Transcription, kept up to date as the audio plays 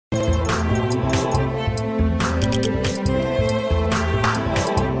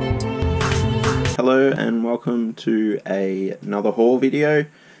and welcome to another haul video.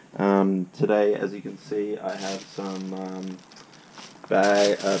 Today, as you can see, I have some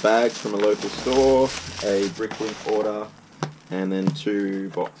bags from a local store, a Bricklink order, and then 2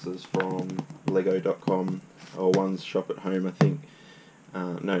 boxes from Lego.com, or one's Shop at Home, I think.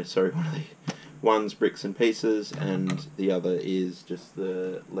 No, sorry, one's Bricks and Pieces, and the other is just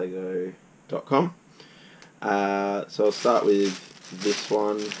the Lego.com. So I'll start with this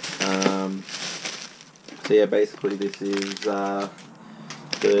one. So yeah, basically this is the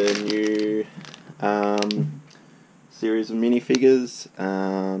new series of minifigures,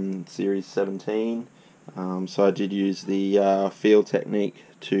 series 17. So I did use the feel technique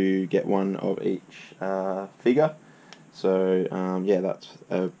to get one of each figure. So yeah, that's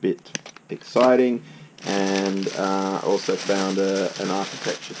a bit exciting. And also found an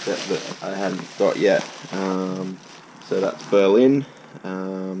architecture set that I hadn't got yet. So that's Berlin.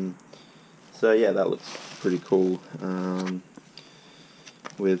 So yeah, that looks pretty cool.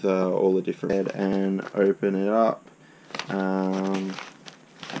 With all the different, and open it up. I'm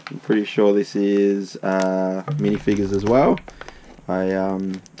pretty sure this is minifigures as well. I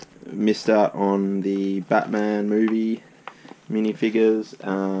missed out on the Batman movie minifigures.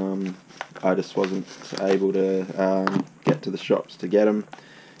 I just wasn't able to get to the shops to get them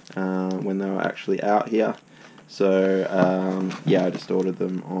when they were actually out here. So yeah, I just ordered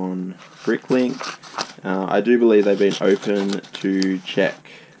them on Bricklink. I do believe they've been open to check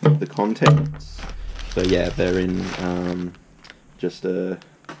the contents. So yeah, they're in just a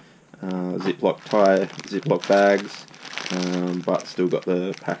Ziploc bags, but still got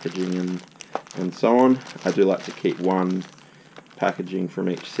the packaging and so on. I do like to keep one packaging from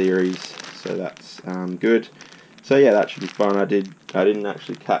each series, so that's good. So yeah, that should be fun. I didn't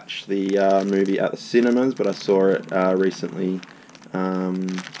actually catch the movie at the cinemas, but I saw it recently on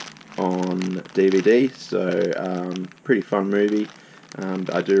DVD. So pretty fun movie.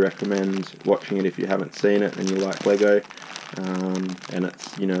 I do recommend watching it if you haven't seen it and you like Lego. And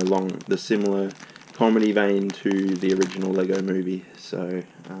it's, you know, along the similar comedy vein to the original Lego movie. So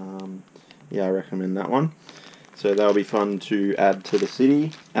yeah, I recommend that one. So that'll be fun to add to the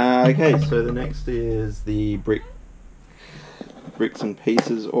city. Okay, so the next is the Bricks and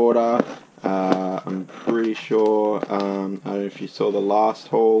Pieces order. I'm pretty sure, I don't know if you saw the last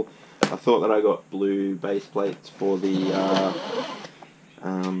haul, I thought that I got blue base plates for the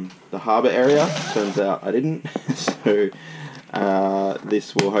harbour area. Turns out I didn't. So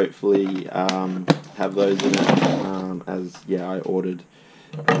this will hopefully have those in it, as yeah, I ordered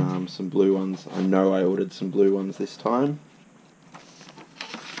some blue ones. I know I ordered some blue ones this time.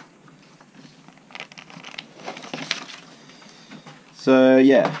 So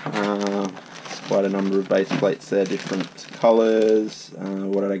yeah, quite a number of base plates there, different colours.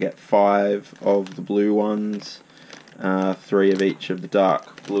 What did I get? 5 of the blue ones, 3 of each of the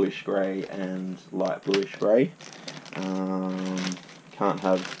dark bluish grey and light bluish grey. Can't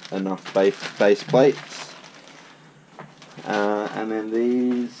have enough base plates. And then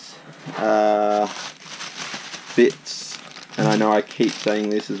these bits, and I know I keep saying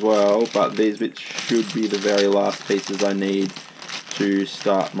this as well, but these bits should be the very last pieces I need to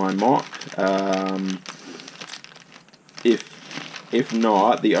start my mock. If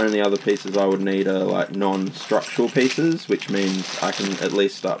not, the only other pieces I would need are like non-structural pieces, which means I can at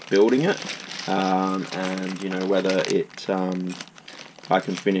least start building it. And you know, whether it I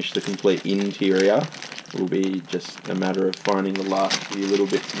can finish the complete interior will be just a matter of finding the last few little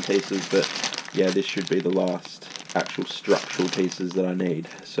bits and pieces. But yeah, this should be the last actual structural pieces that I need.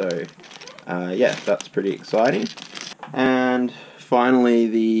 So yeah, that's pretty exciting. And finally,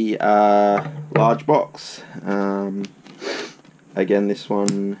 the large box. Again, this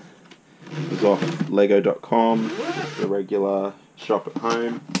one is off Lego.com, the regular Shop at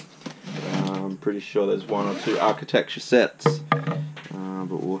Home. I'm pretty sure there's 1 or 2 architecture sets,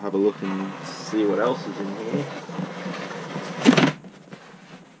 but we'll have a look and see what else is in here.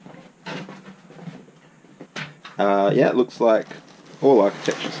 Yeah, it looks like all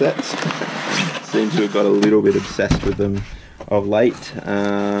architecture sets. Seem to have got a little bit obsessed with them of late.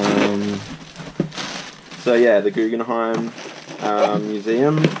 So yeah, the Guggenheim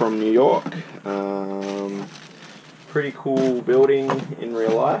Museum from New York. Pretty cool building in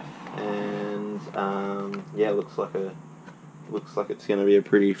real life, and yeah, looks like it's going to be a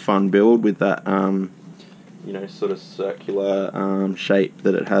pretty fun build with that you know, sort of circular shape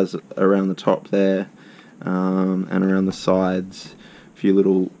that it has around the top there, and around the sides. A few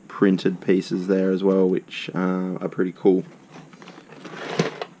little printed pieces there as well, which are pretty cool.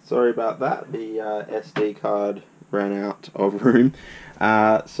 Sorry about that. The SD card ran out of room.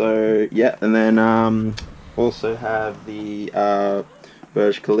 So yeah, and then also have the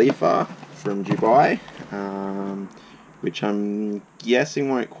Burj Khalifa from Dubai, which I'm guessing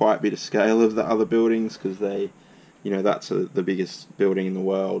won't quite be the scale of the other buildings because that's the biggest building in the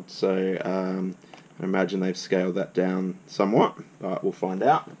world. So I imagine they've scaled that down somewhat, but we'll find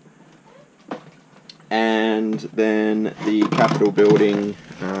out. And then the Capitol building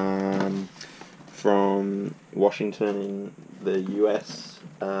from Washington in the US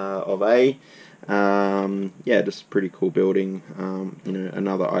of A. Yeah, just a pretty cool building.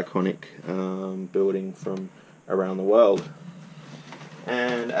 Another iconic building from around the world.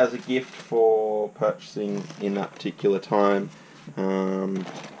 And as a gift for purchasing in that particular time,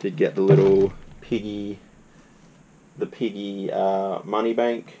 did get the little piggy money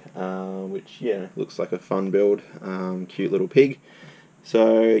bank, which looks like a fun build, cute little pig.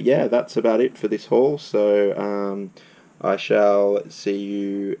 So yeah, that's about it for this haul. So I shall see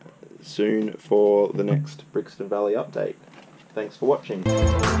you soon for the next Brixton Valley update. Thanks for watching.